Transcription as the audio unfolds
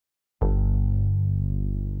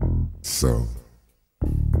So,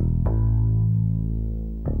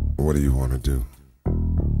 what do you want to do?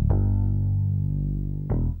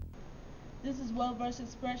 This is Well-Versed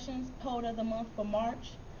Expressions, Poet of the Month for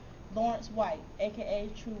March, Lawrence White,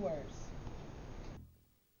 aka True Words.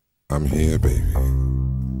 I'm here, baby.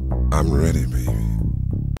 I'm ready, baby.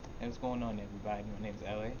 Hey, what's going on, everybody? My name's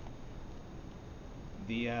LA.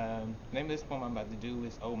 The name of this poem I'm about to do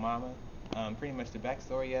is Oh Mama. Pretty much the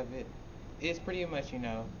backstory of it is pretty much,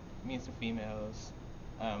 me and some females.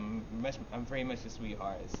 I'm very much a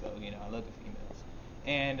sweetheart, so, I love the females.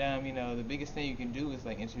 And, the biggest thing you can do is,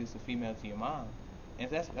 introduce a female to your mom.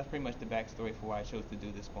 And that's pretty much the backstory for why I chose to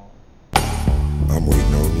do this poem. I'm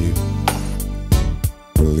waiting on you.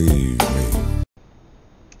 Believe me.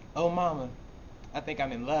 Oh mama, I think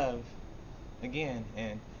I'm in love again.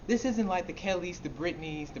 And this isn't like the Kellys, the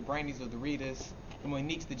Britneys, the Brandys, or the Ritas, the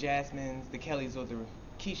Moniques, the Jasmines, the Kellys, or the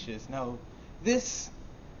Keishas. No, this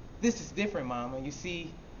is different, mama. You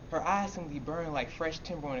see, her eyes simply burn like fresh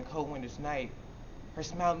timber on a cold winter's night. Her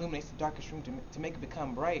smile illuminates the darkest room to make it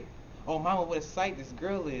become bright. Oh mama, what a sight this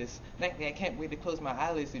girl is. Nightly, I can't wait to close my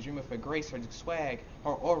eyelids to dream of her grace, her swag,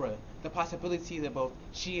 her aura, the possibility that both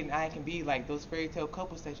she and I can be like those fairy tale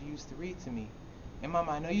couples that you used to read to me. And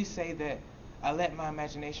mama, I know you say that I let my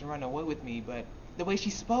imagination run away with me, but the way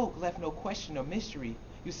she spoke left no question or mystery.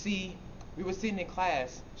 You see, we were sitting in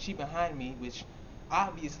class, she behind me, which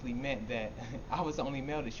obviously meant that I was the only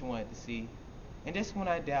male that she wanted to see. And that's when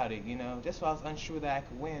I doubted, that's why I was unsure that I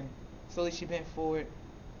could win. Slowly she bent forward,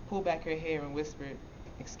 pulled back her hair and whispered,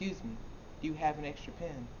 "Excuse me, do you have an extra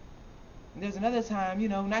pen?" And there's another time,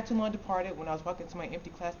 not too long departed, when I was walking to my empty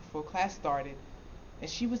class before class started, and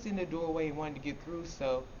she was in the doorway and wanted to get through,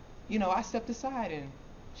 so, I stepped aside, and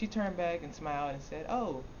she turned back and smiled and said,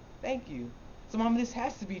 "Oh, thank you. So, mama, this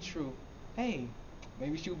has to be true. Hey,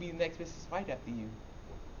 maybe she'll be the next Mrs. White after you."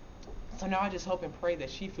 So now I just hope and pray that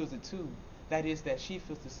she feels it too. That is, that she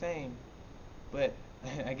feels the same. But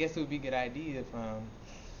I guess it would be a good idea if,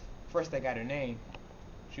 first I got her name.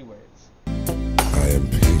 True Words. I am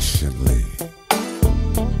patiently.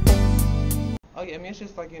 Oh yeah, it's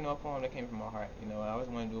just like, a poem that came from my heart. I always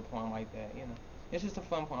wanted to do a poem like that, It's just a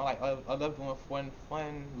fun poem. I love doing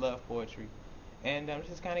fun love poetry. And I'm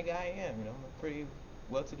just the kind of guy I am, I'm a pretty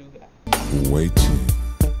well-to-do guy. Waiting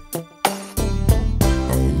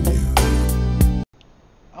on you.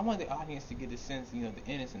 I want the audience to get the sense, the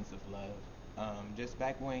innocence of love. Just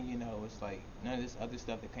back when, it's like none of this other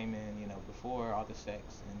stuff that came in, before all the sex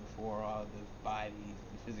and before all the bodies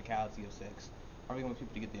and the physicality of sex. I really want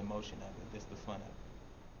people to get the emotion of it, just the fun of it.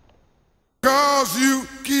 'Cause you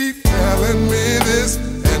keep telling me this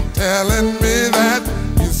and telling me that.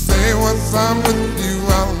 You say once I'm with you,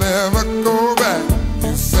 I'll never go back.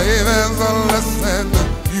 You say there's a lesson that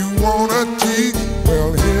you wanna